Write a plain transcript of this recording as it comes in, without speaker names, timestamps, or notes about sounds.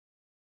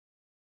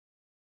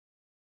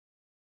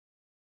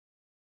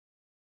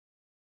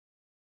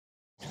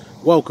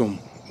Welcome.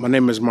 My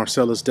name is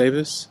Marcellus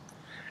Davis,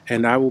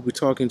 and I will be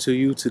talking to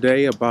you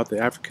today about the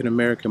African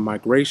American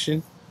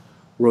migration,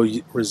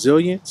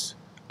 resilience,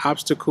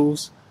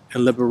 obstacles,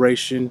 and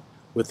liberation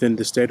within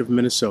the state of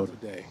Minnesota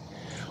today.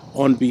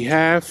 On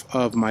behalf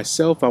of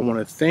myself, I want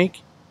to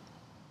thank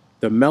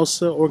the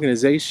MELSA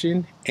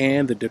organization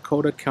and the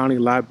Dakota County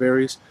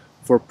Libraries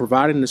for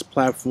providing this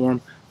platform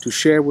to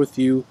share with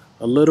you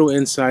a little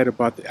insight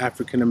about the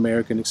African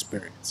American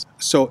experience.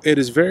 So it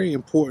is very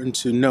important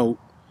to note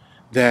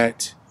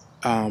that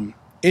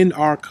in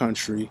our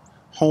country,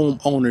 home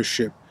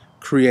ownership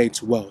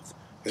creates wealth.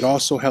 It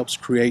also helps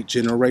create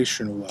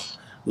generational wealth.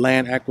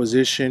 Land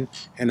acquisition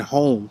and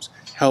homes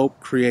help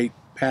create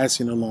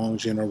passing along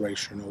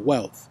generational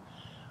wealth.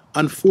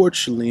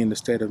 Unfortunately, in the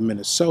state of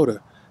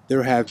Minnesota,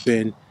 there have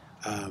been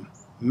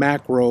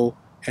macro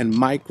and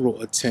micro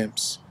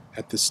attempts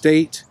at the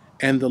state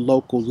and the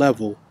local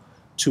level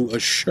to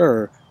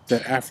assure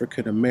that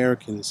African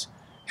Americans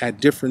at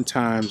different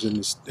times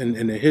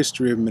in the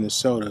history of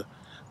Minnesota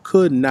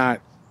could not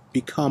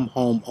become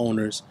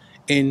homeowners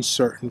in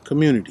certain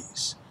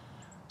communities.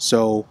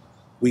 So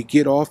we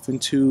get off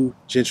into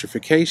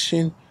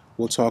gentrification,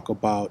 we'll talk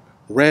about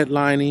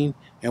redlining,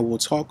 and we'll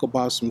talk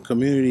about some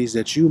communities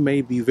that you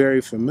may be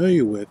very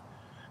familiar with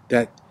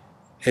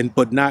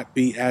but not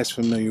be as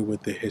familiar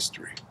with the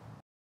history.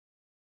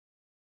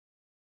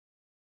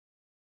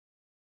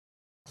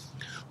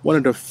 One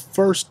of the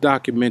first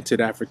documented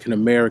African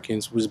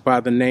Americans was by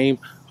the name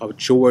of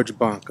George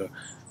Bonga.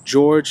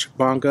 George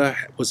Bonga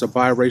was a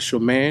biracial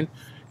man.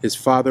 His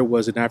father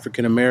was an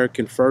African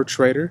American fur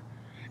trader,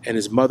 and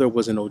his mother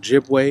was an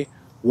Ojibwe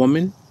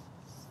woman.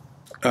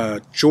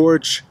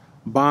 George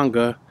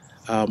Bonga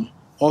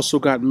also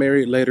got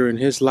married later in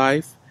his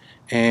life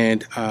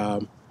and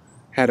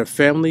had a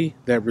family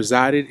that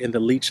resided in the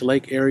Leech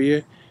Lake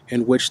area,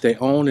 in which they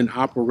owned and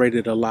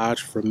operated a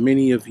lodge for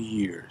many of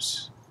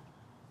years.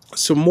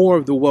 Some more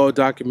of the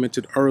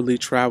well-documented early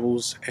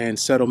travels and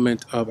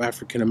settlement of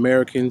African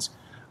Americans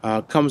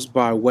comes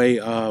by way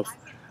of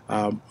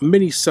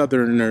many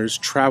Southerners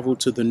traveled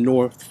to the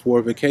north for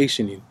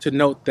vacationing. To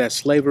note that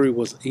slavery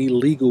was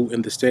illegal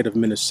in the state of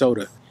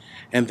Minnesota,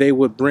 and they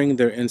would bring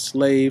their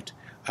enslaved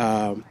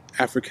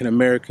African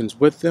Americans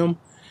with them.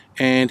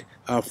 And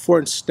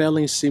Fort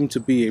Snelling seemed to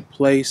be a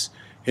place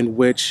in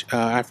which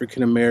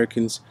African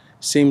Americans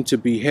seemed to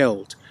be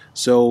held.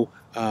 So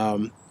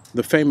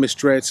the famous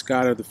Dred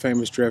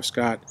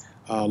Scott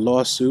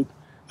lawsuit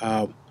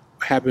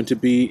happened to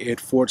be at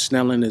Fort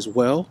Snelling as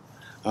well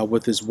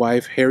with his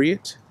wife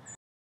Harriet.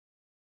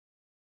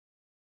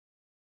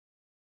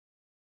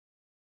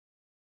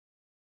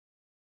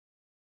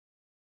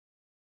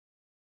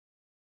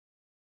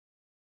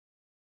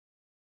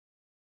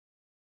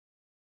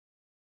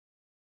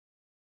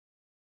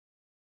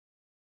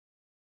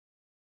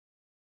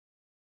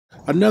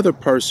 Another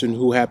person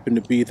who happened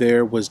to be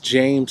there was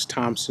James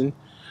Thompson,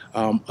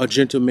 a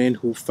gentleman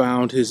who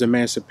found his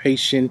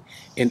emancipation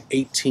in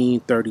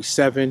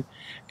 1837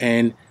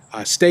 and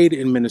stayed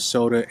in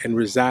Minnesota and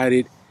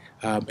resided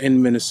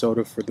in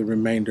Minnesota for the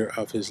remainder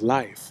of his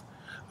life.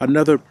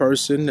 Another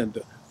person,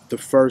 the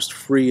first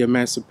free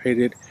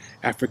emancipated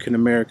African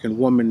American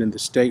woman in the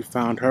state,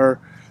 found her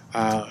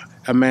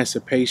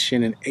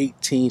emancipation in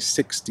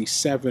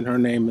 1867. Her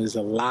name is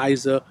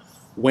Eliza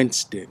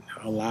Winston.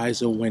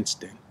 Eliza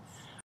Winston.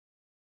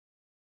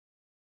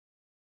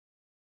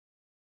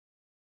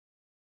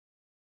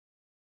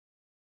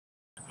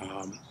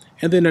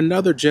 And then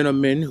another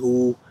gentleman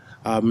who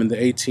in the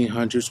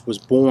 1800s was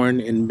born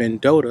in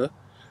Mendota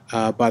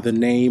by the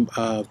name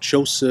of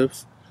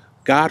Joseph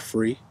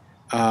Godfrey,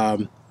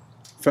 um,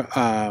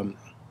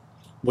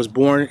 was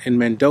born in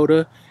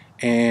Mendota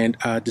and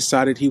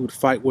decided he would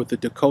fight with the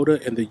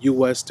Dakota in the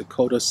U.S.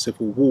 Dakota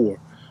Civil War.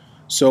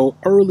 So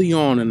early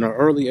on in the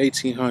early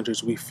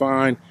 1800s, we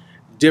find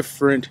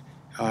different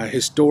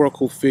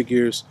historical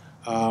figures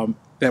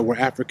that were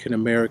African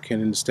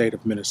American in the state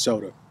of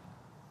Minnesota.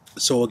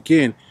 So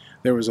again,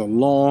 there is a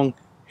long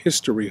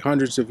history,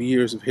 hundreds of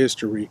years of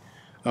history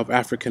of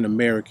African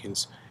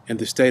Americans in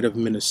the state of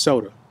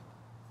Minnesota.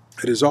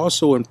 It is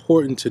also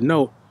important to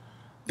note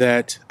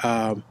that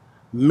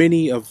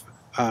many of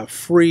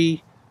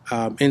free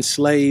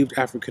enslaved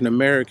African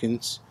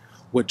Americans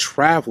would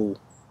travel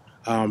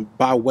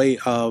by way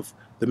of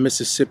the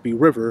Mississippi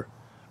River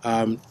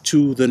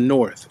to the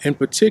north. In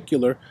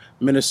particular,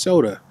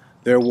 Minnesota.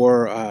 There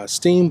were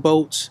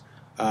steamboats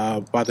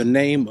by the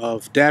name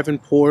of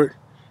Davenport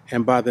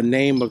and by the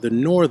name of the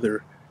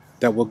Norther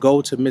that will go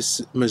to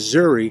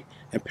Missouri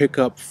and pick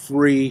up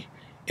free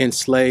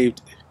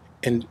enslaved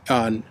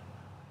and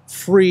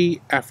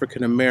free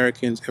African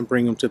Americans and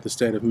bring them to the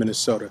state of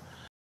Minnesota.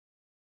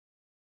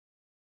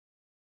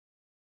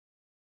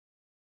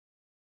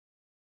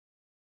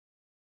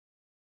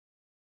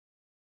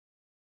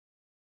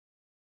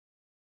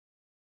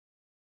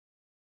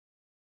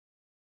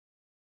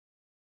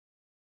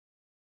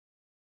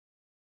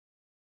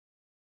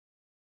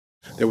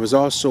 There was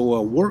also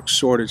a work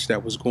shortage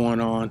that was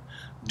going on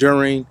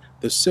during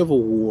the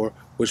Civil War,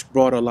 which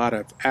brought a lot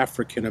of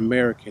African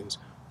Americans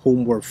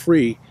whom were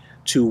free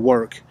to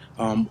work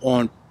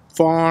on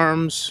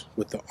farms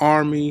with the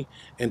army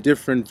and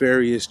different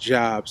various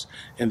jobs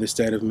in the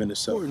state of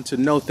Minnesota. Important to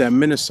note that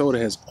Minnesota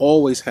has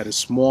always had a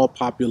small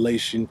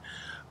population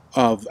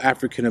of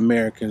African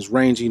Americans,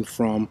 ranging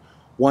from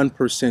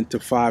 1% to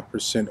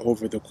 5%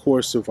 over the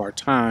course of our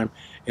time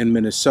in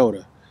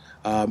Minnesota.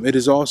 It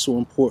is also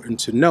important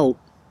to note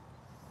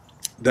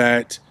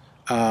that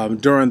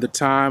during the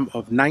time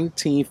of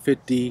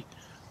 1950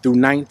 through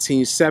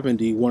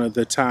 1970, one of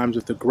the times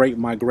of the great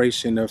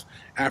migration of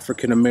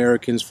African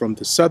Americans from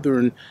the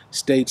southern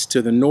states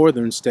to the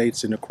northern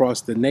states and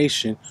across the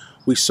nation,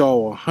 we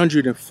saw a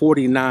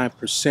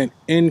 149%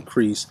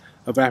 increase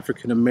of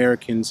African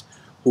Americans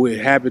who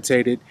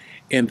inhabited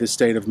in the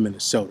state of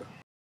Minnesota.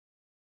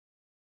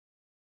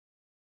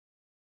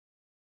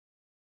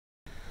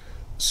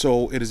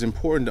 So it is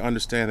important to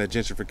understand that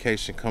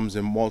gentrification comes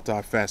in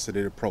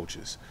multifaceted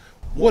approaches.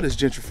 What is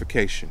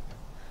gentrification?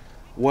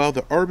 Well,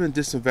 the Urban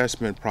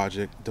Disinvestment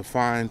Project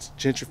defines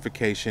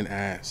gentrification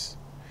as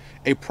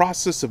a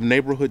process of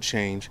neighborhood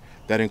change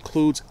that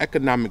includes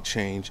economic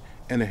change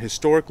in a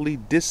historically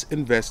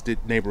disinvested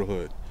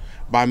neighborhood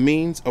by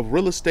means of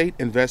real estate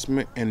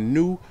investment and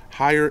new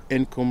higher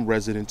income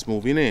residents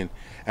moving in,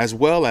 as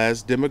well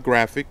as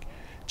demographic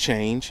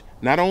change,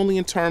 not only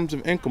in terms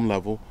of income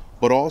level,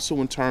 but also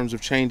in terms of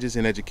changes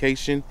in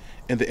education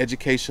and the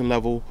education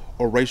level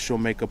or racial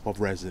makeup of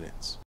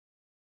residents.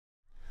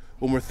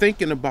 When we're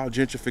thinking about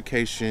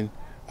gentrification,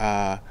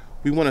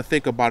 we want to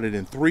think about it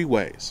in three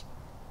ways: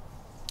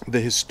 the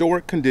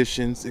historic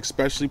conditions,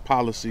 especially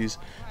policies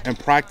and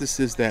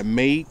practices that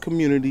made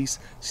communities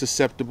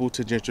susceptible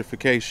to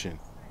gentrification.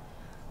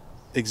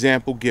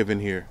 Example given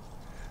here.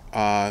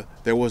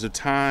 There was a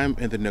time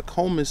in the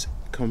Nokomis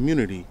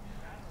community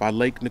by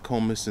Lake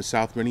Nokomis in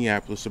South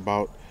Minneapolis,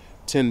 about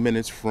 10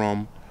 minutes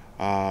from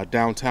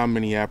downtown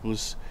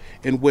Minneapolis,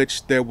 in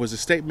which there was a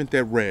statement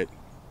that read,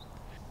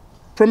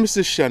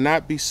 "Premises shall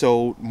not be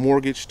sold,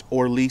 mortgaged,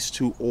 or leased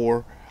to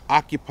or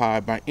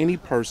occupied by any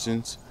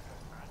persons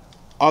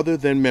other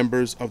than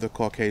members of the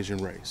Caucasian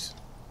race."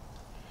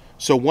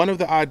 So one of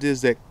the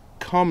ideas that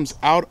comes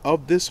out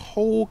of this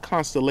whole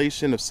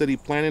constellation of city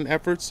planning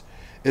efforts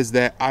is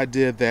that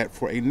idea that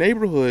for a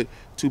neighborhood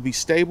to be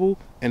stable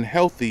and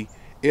healthy,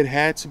 it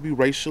had to be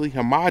racially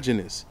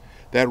homogeneous.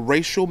 That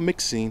racial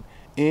mixing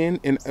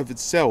in and of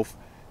itself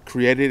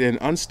created an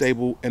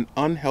unstable and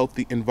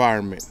unhealthy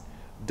environment,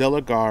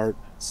 Delagarde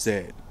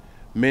said.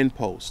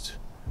 MinnPost,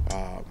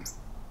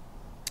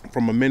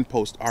 from a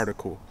MinnPost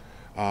article.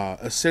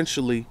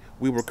 Essentially,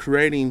 we were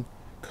creating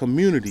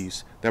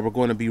communities that were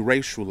going to be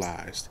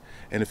racialized.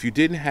 And if you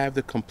didn't have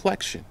the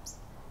complexion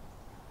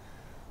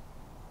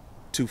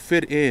to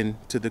fit in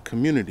to the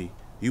community,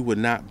 you would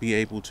not be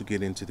able to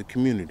get into the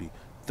community,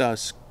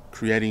 thus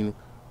creating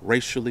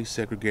racially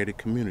segregated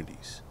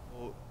communities.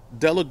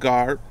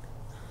 Delagarde,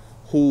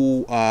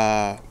 who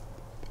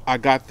I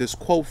got this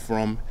quote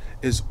from,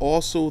 is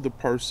also the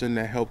person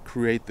that helped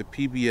create the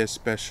PBS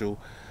special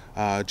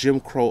Jim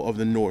Crow of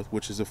the North,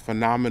 which is a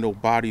phenomenal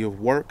body of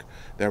work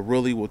that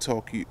really will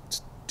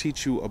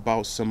teach you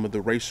about some of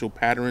the racial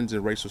patterns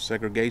and racial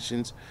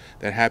segregations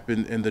that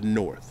happen in the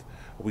North.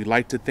 We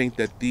like to think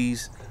that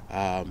these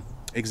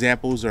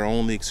examples are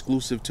only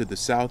exclusive to the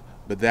South,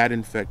 but that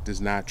in fact is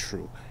not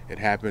true. It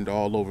happened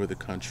all over the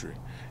country.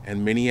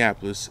 And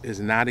Minneapolis is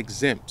not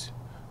exempt,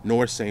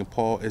 nor St.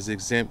 Paul is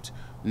exempt,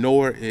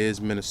 nor is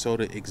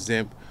Minnesota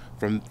exempt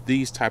from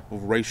these type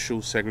of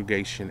racial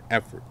segregation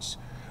efforts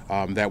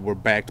that were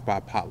backed by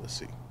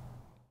policy.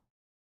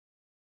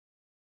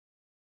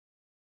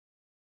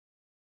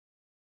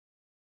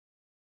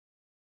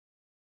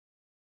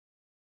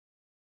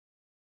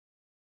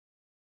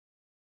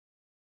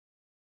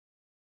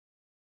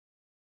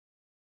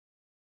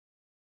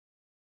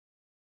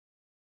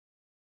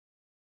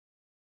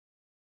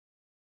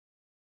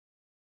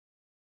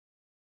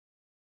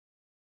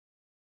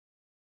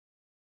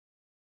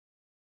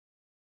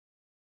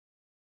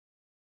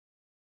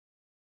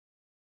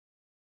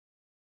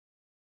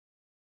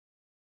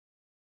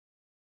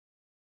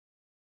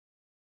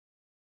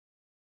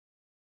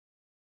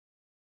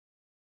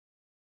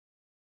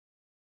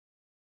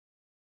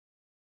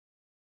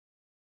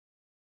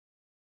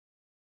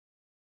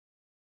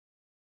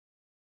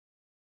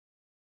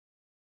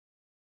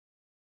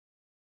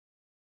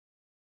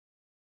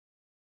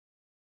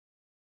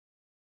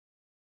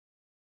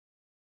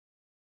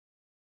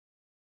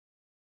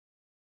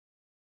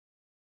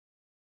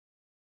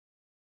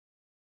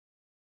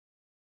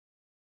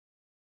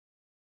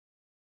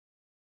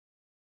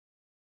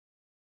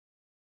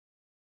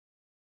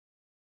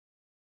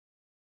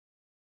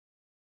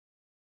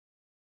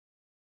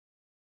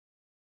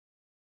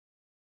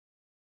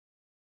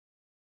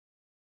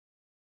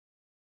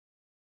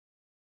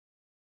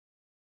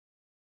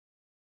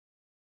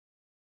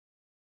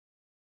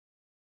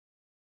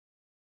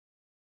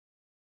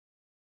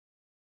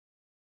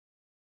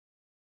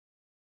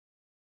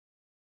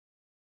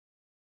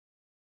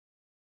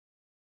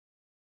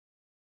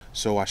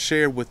 So I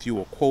shared with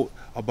you a quote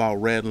about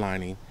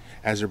redlining,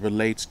 as it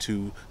relates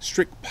to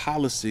strict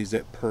policies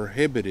that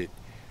prohibited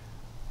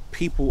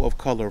people of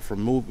color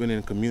from moving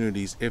in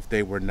communities if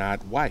they were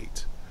not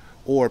white,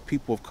 or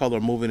people of color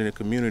moving into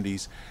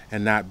communities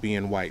and not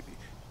being white.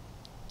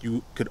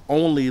 You could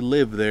only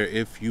live there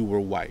if you were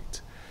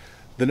white.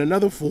 Then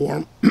another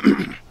form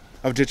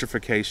of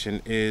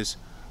gentrification is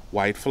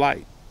white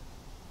flight.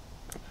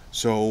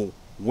 So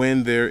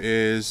when there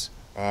is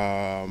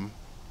a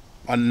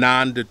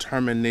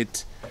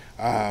non-determinate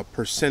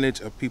percentage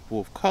of people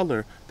of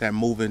color that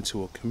move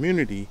into a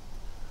community,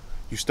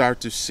 you start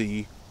to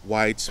see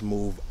whites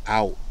move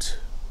out.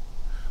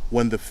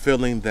 When the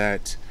feeling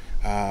that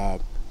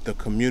the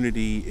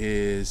community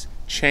is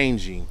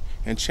changing,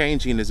 and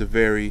changing is a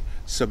very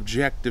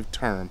subjective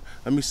term.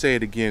 Let me say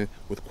it again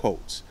with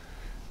quotes.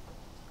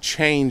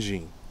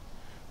 Changing.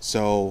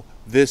 So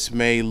this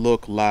may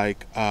look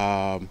like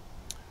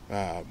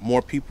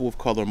more people of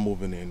color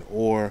moving in,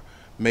 or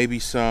maybe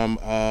some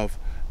of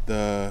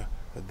the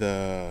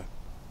the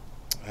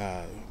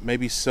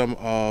maybe some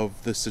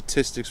of the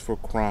statistics for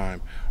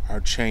crime are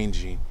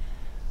changing.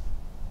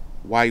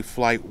 White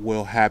flight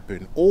will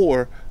happen,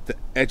 or the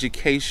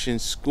education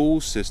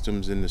school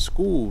systems in the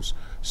schools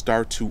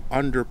start to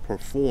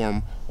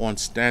underperform on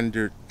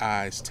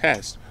standardized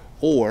tests,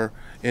 or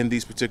in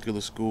these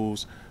particular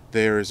schools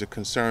there is a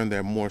concern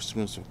that more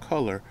students of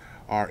color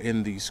are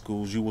in these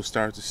schools. You will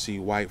start to see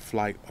white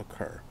flight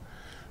occur.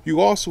 You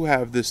also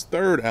have this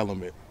third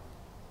element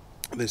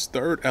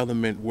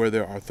where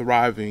there are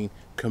thriving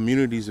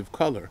communities of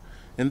color.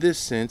 In this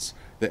sense,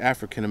 the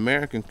African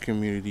American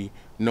community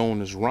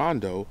known as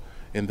Rondo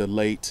in the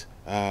late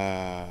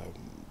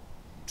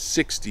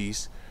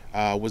 60s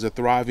was a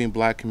thriving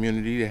black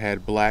community that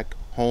had black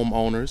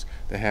homeowners,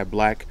 that had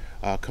black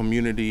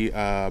community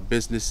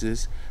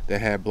businesses,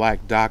 that had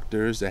black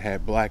doctors, that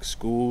had black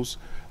schools,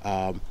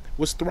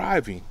 was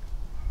thriving.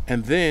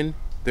 And then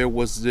there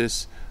was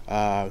this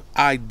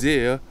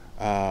idea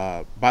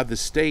by the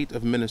state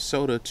of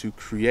Minnesota to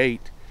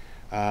create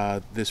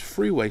this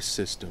freeway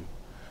system.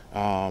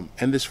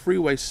 And this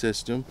freeway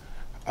system,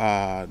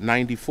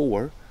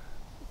 94,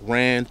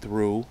 ran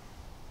through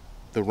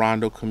the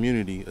Rondo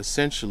community,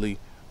 essentially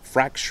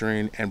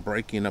fracturing and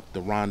breaking up the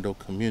Rondo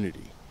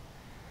community.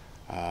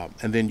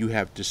 And then you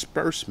have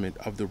disbursement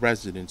of the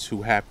residents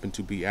who happen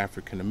to be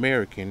African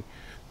American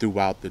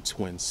throughout the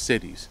Twin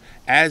Cities.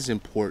 As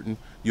important,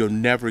 you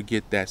never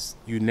get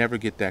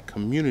that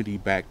community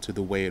back to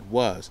the way it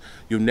was.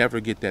 You'll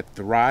never get that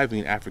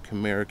thriving African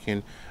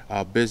American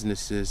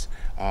businesses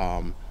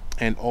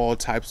and all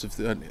types of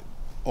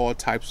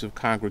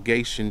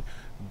congregation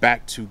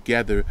back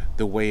together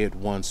the way it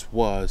once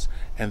was.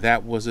 And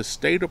that was a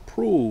state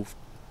approved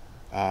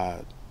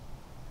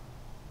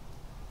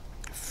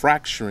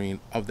fracturing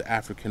of the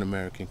African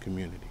American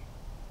community.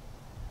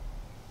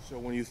 So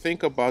when you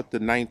think about the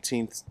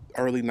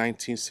early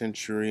 19th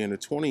century and the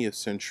 20th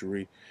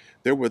century,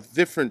 there were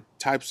different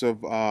types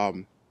of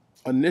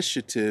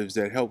initiatives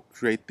that helped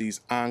create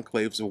these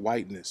enclaves of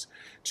whiteness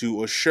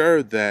to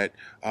assure that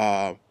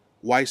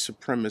white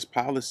supremacist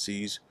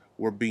policies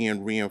were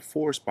being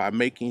reinforced by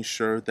making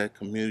sure that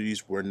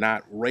communities were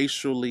not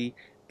racially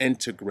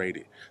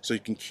integrated, so you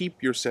can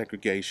keep your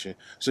segregation.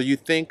 So you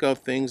think of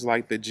things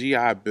like the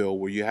GI Bill,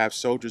 where you have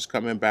soldiers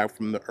coming back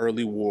from the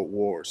early world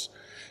wars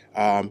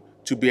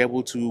to be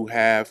able to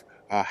have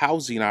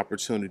housing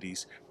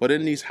opportunities. But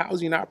in these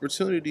housing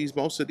opportunities,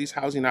 most of these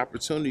housing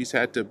opportunities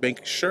had to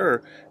make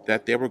sure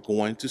that they were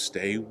going to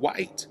stay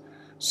white.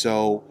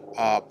 So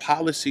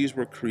policies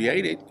were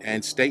created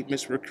and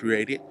statements were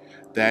created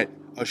that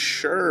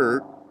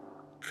assured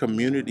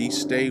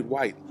communities stayed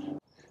white.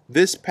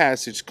 This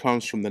passage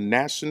comes from the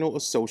National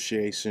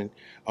Association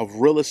of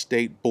Real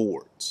Estate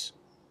Boards.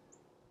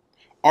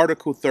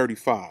 Article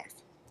 35,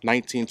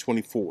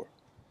 1924.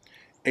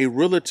 A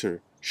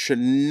realtor should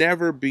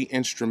never be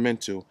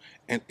instrumental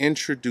in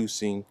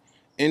introducing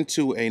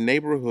into a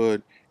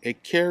neighborhood a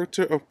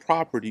character of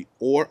property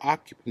or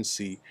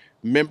occupancy,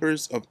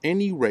 members of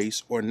any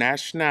race or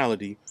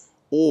nationality,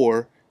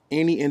 or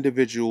any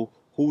individual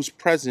whose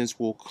presence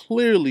will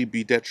clearly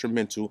be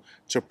detrimental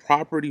to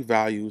property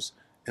values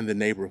in the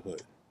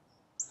neighborhood.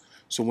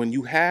 So when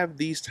you have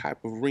these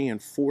type of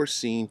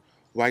reinforcing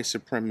white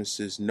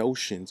supremacist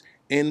notions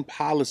in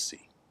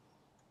policy,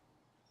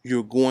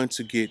 you're going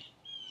to get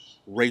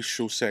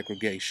racial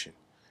segregation,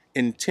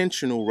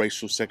 intentional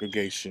racial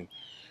segregation.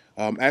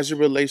 As it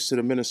relates to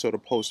the Minnesota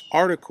Post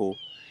article,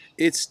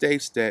 it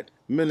states that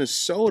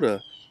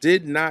Minnesota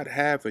did not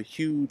have a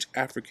huge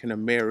African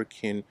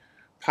American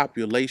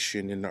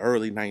population in the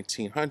early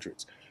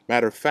 1900s.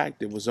 Matter of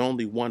fact, it was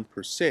only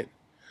 1%.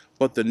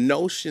 But the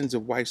notions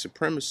of white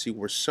supremacy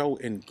were so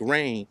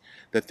ingrained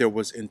that there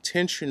was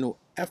intentional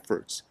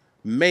efforts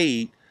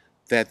made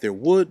that there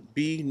would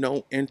be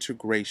no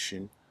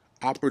integration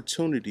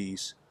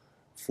opportunities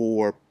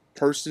for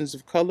persons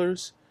of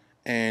colors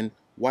and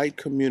white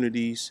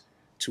communities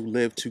to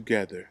live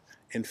together.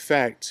 In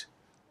fact,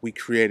 we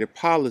created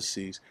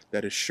policies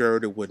that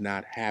assured it would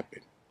not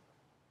happen.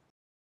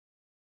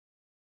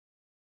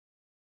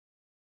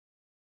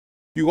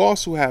 You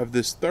also have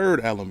this third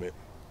element.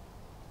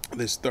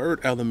 This third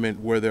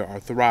element where there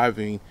are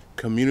thriving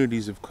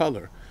communities of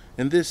color.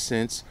 In this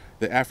sense,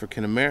 the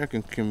African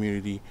American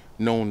community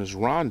known as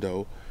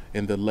Rondo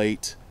in the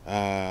late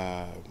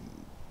 60s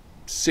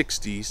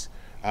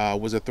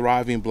was a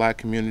thriving black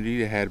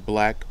community that had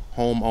black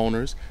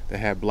homeowners, that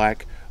had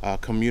black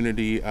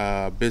community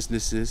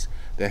businesses,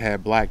 that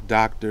had black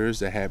doctors,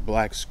 that had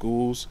black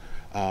schools,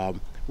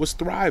 was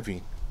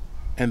thriving.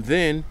 And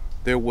then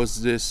there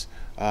was this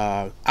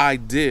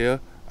idea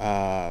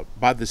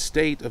by the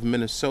state of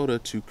Minnesota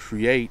to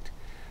create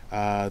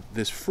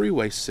this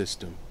freeway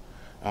system.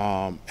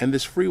 And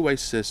this freeway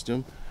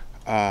system,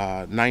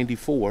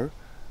 94,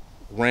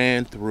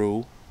 ran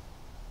through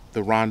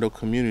the Rondo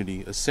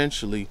community,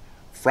 essentially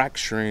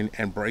fracturing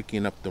and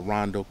breaking up the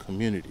Rondo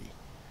community.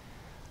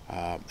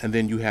 And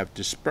then you have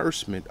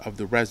disbursement of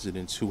the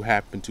residents who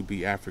happen to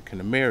be African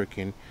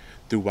American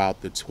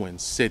throughout the Twin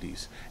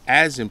Cities.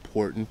 As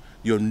important,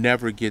 you'll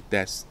never get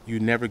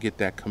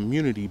that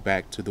community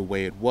back to the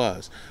way it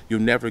was. You'll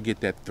never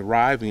get that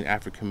thriving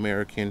African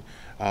American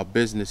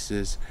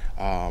businesses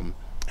and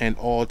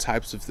all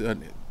types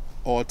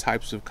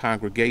of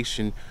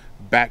congregation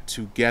back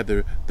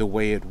together the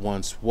way it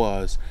once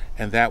was.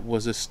 And that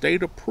was a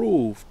state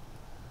approved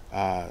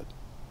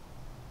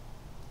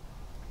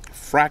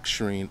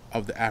fracturing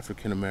of the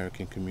African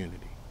American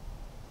community.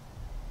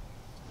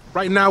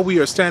 Right now we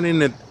are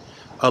standing at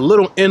a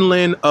little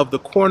inland of the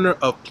corner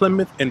of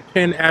Plymouth and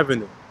Penn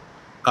Avenue,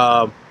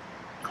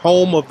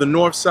 home of the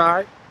North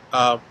Side,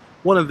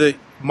 one of the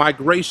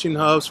migration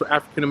hubs for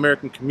African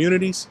American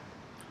communities.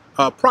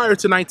 Prior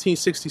to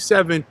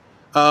 1967,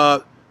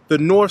 the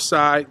North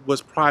Side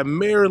was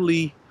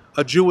primarily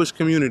a Jewish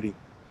community,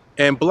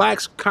 and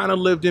blacks kind of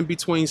lived in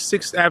between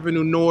 6th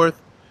Avenue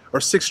North or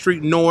 6th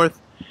Street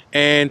North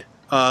and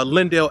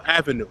Lindale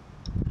Avenue.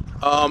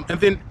 And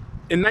then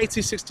in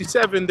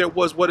 1967, there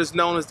was what is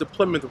known as the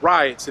Plymouth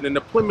Riots. And in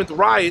the Plymouth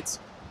Riots,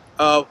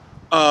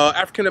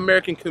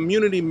 African-American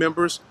community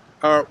members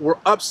were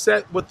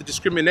upset with the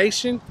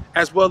discrimination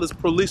as well as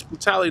police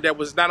brutality that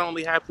was not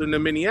only happening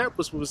in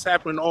Minneapolis, but was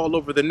happening all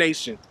over the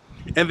nation.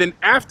 And then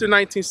after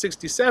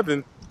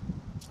 1967,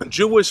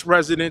 Jewish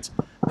residents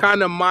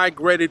kind of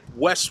migrated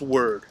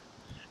westward.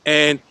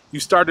 And you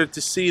started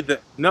to see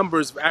the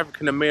numbers of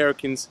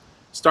African-Americans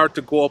start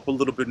to go up a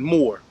little bit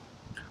more.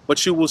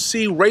 But you will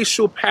see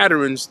racial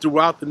patterns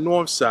throughout the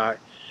North Side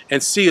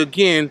and see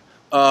again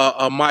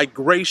a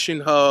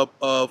migration hub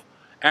of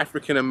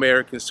African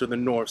Americans to the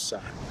North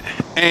Side.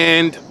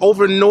 And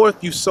over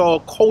north you saw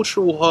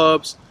cultural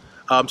hubs,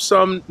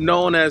 some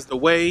known as The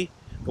Way.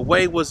 The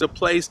Way was a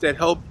place that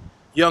helped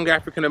young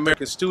African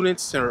American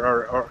students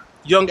or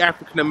young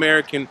African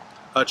American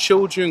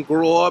children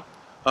grow up,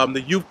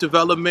 the youth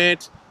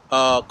development,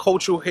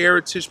 cultural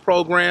heritage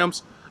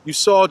programs. You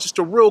saw just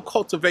a real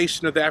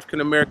cultivation of the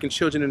African-American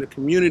children in the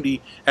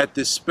community at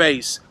this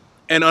space.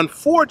 And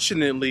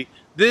unfortunately,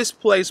 this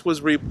place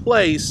was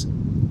replaced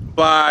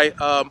by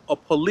a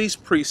police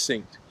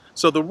precinct.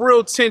 So the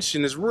real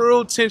tension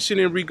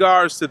in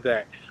regards to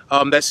that,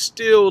 that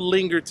still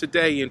lingered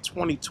today in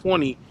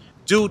 2020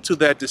 due to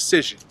that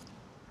decision.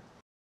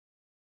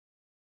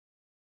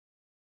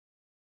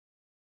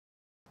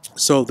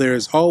 So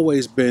there's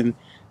always been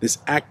this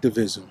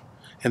activism,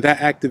 and that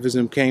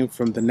activism came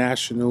from the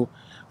National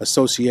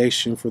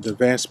Association for the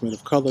Advancement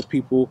of Colored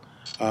People,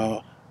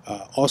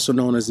 also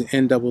known as the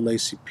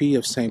NAACP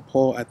of St.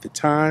 Paul at the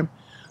time,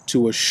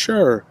 to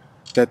assure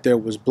that there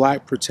was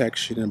black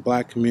protection in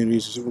black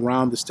communities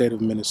around the state of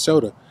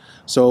Minnesota.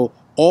 So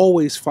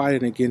always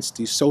fighting against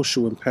these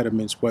social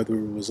impediments, whether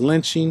it was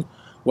lynching,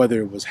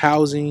 whether it was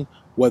housing,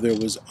 whether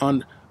it was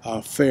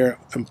unfair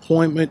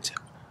employment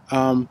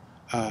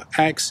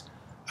acts.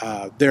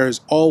 There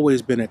has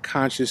always been a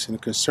conscious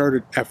and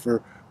concerted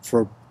effort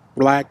for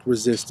black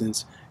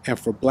resistance and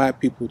for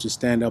black people to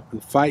stand up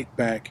and fight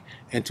back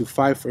and to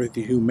fight for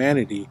the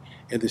humanity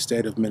in the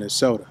state of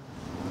Minnesota.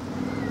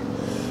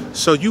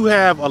 So you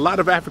have a lot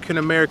of African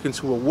Americans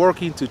who are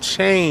working to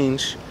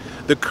change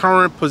the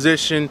current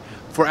position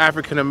for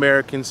African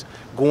Americans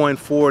going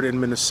forward in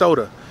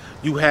Minnesota.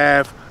 You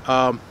have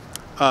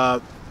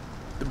the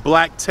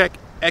Black Tech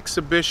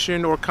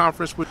Exhibition or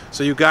Conference.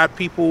 So you got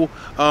people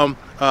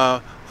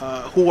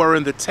who are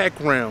in the tech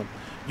realm.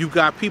 You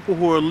got people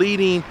who are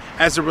leading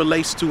as it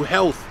relates to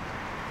health.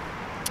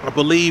 I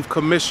believe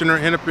Commissioner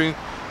Hennepin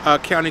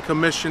County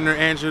Commissioner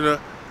Angela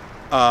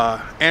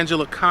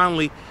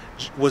Conley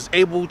was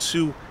able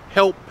to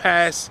help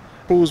pass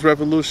Cruz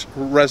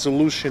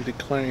resolution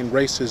declaring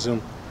racism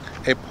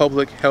a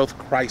public health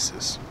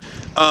crisis.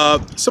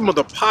 Some of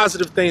the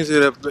positive things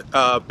that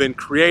have been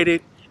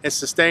created and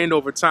sustained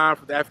over time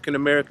for the African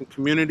American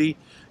community.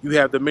 You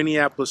have the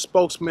Minneapolis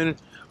Spokesman,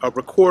 a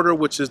Recorder,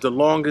 which is the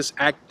longest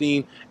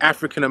acting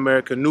African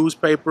American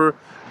newspaper.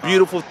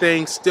 Beautiful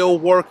things, still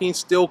working,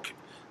 still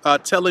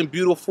telling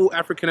beautiful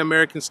African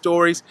American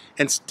stories,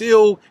 and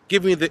still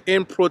giving the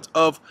input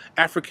of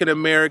African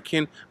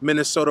American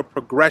Minnesota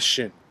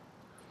progression.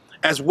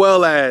 As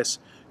well as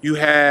you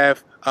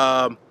have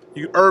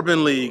your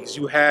urban leagues,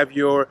 you have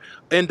your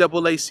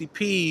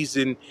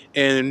NAACPs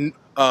in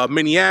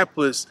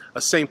Minneapolis,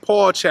 a St.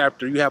 Paul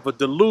chapter, you have a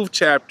Duluth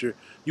chapter,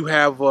 you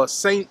have a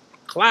St.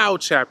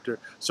 Cloud chapter.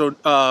 So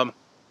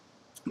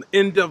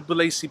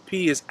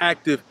NAACP is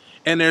active,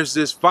 and there's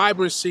this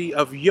vibrancy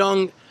of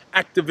young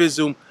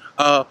activism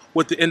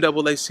with the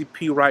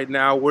NAACP right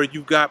now, where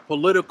you got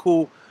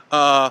political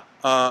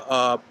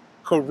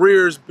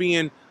careers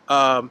being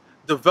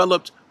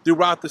developed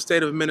throughout the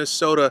state of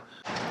Minnesota,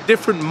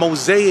 different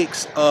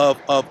mosaics of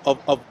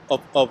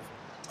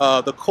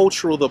the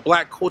cultural, the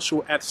black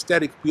cultural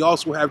aesthetic. We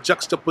also have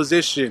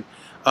juxtaposition.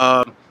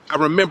 I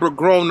remember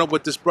growing up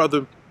with this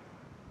brother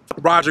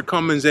Roger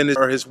Cummins and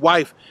his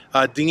wife,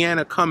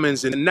 Deanna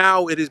Cummins, and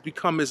now it has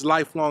become his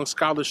lifelong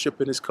scholarship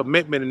and his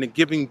commitment and the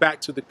giving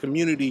back to the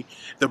community,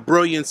 the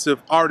brilliance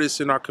of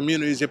artists in our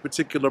communities, in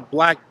particular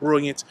black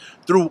brilliance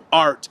through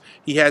art.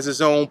 He has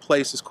his own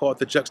place, it's called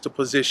the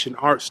Juxtaposition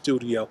Art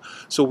Studio.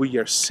 So we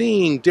are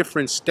seeing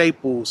different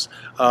staples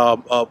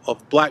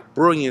of black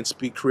brilliance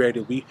be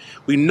created. We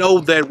know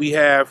that we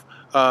have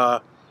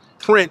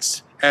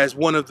Prince as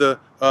one of the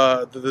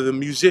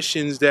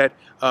musicians that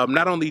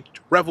not only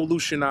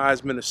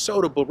revolutionized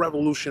Minnesota, but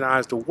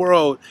revolutionized the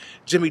world.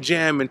 Jimmy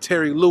Jam and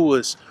Terry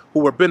Lewis,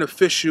 who were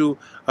beneficial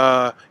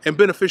and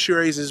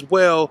beneficiaries as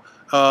well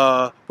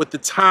with the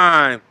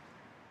time,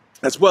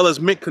 as well as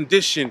Mint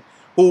Condition,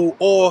 who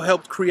all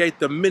helped create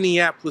the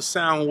Minneapolis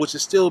sound, which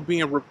is still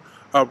being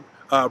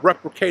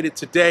replicated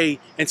today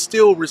and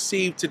still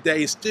received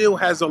today, still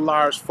has a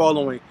large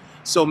following.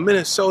 So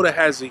Minnesota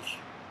has a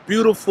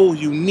beautiful,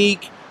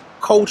 unique,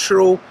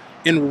 cultural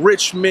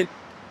enrichment,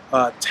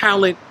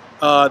 talent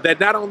that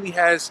not only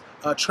has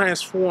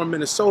transformed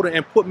Minnesota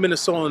and put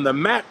Minnesota on the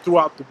map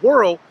throughout the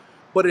world,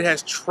 but it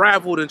has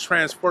traveled and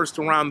transversed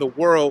around the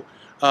world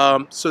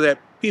so that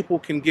people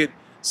can get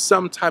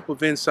some type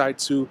of insight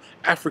to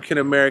African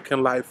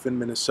American life in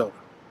Minnesota.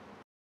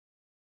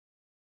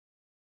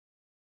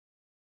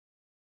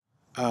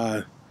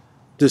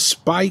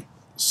 Despite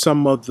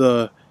some of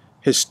the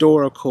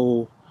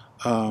historical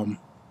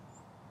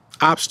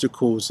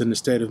obstacles in the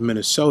state of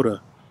Minnesota,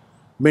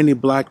 many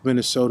black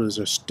Minnesotans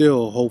are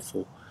still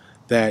hopeful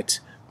that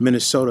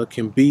Minnesota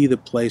can be the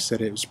place that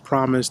it was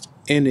promised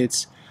in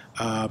its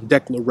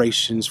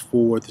declarations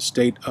for the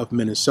state of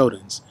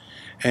Minnesotans.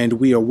 And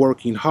we are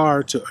working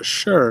hard to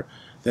assure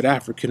that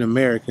African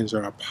Americans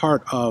are a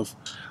part of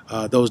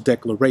those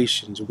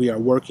declarations. We are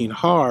working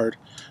hard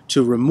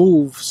to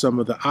remove some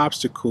of the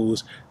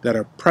obstacles that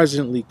are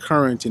presently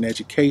current in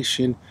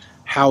education,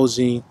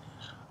 housing,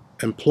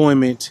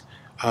 employment.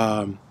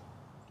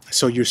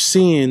 So you're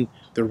seeing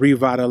the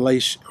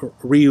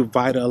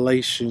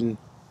revitalization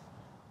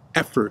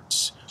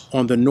efforts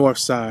on the north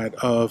side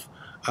of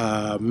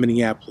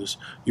Minneapolis.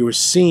 You're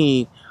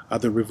seeing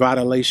the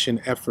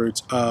revitalization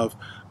efforts of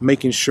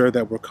making sure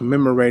that we're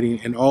commemorating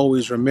and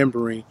always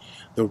remembering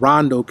the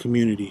Rondo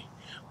community.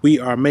 We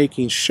are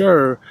making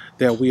sure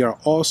that we are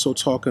also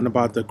talking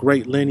about the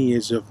great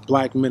lineage of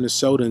black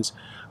Minnesotans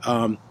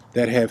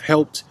that have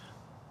helped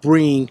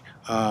bring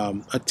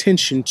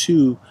attention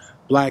to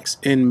blacks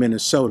in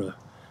Minnesota.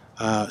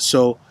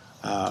 So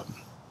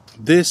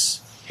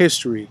this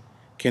history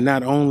can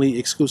not only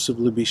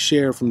exclusively be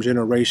shared from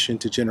generation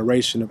to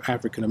generation of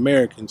African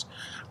Americans,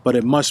 but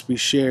it must be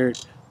shared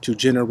to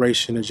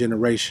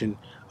generation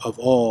of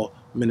all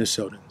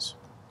Minnesotans.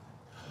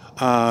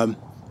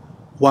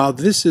 While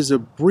this is a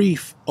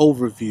brief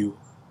overview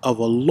of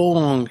a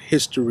long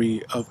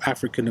history of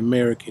African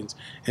Americans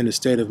in the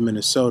state of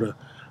Minnesota,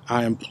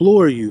 I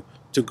implore you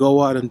to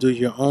go out and do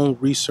your own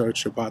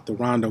research about the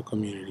Rondo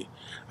community.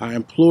 I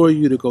implore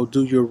you to go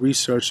do your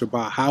research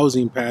about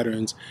housing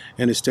patterns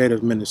in the state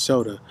of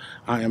Minnesota.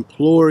 I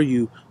implore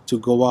you to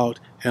go out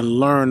and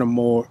learn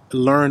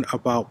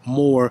about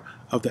more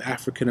of the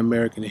African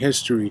American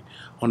history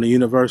on the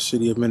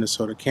University of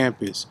Minnesota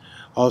campus,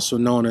 also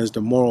known as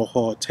the Morrill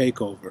Hall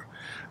Takeover.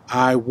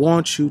 I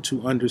want you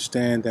to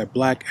understand that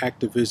black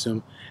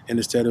activism in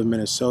the state of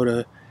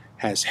Minnesota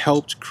has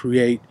helped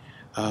create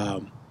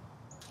a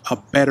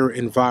better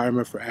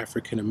environment for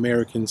African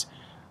Americans,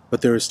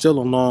 but there is still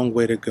a long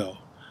way to go.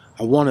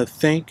 I want to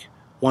thank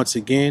once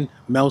again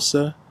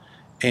MELSA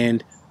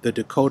and the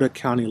Dakota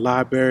County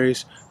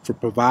Libraries for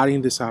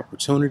providing this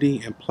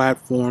opportunity and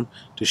platform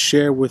to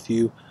share with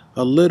you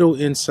a little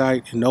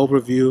insight and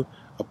overview,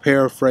 a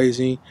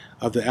paraphrasing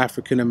of the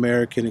African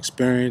American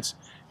experience.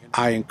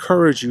 I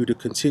encourage you to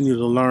continue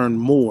to learn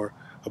more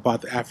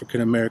about the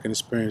African American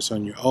experience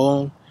on your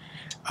own.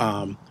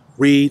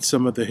 Read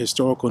some of the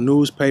historical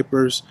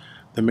newspapers,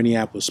 the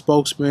Minneapolis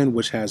Spokesman,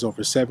 which has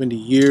over 70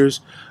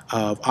 years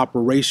of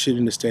operation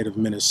in the state of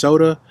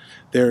Minnesota.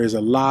 There is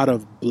a lot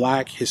of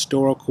black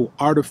historical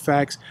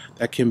artifacts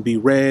that can be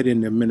read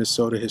in the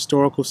Minnesota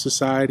Historical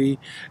Society,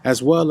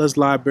 as well as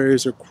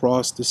libraries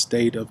across the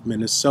state of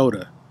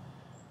Minnesota.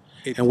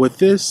 And with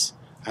this,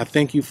 I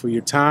thank you for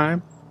your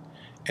time,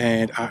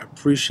 and I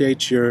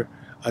appreciate your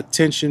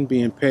attention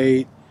being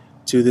paid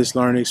to this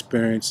learning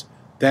experience,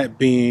 that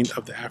being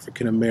of the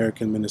African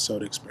American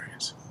Minnesota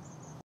experience.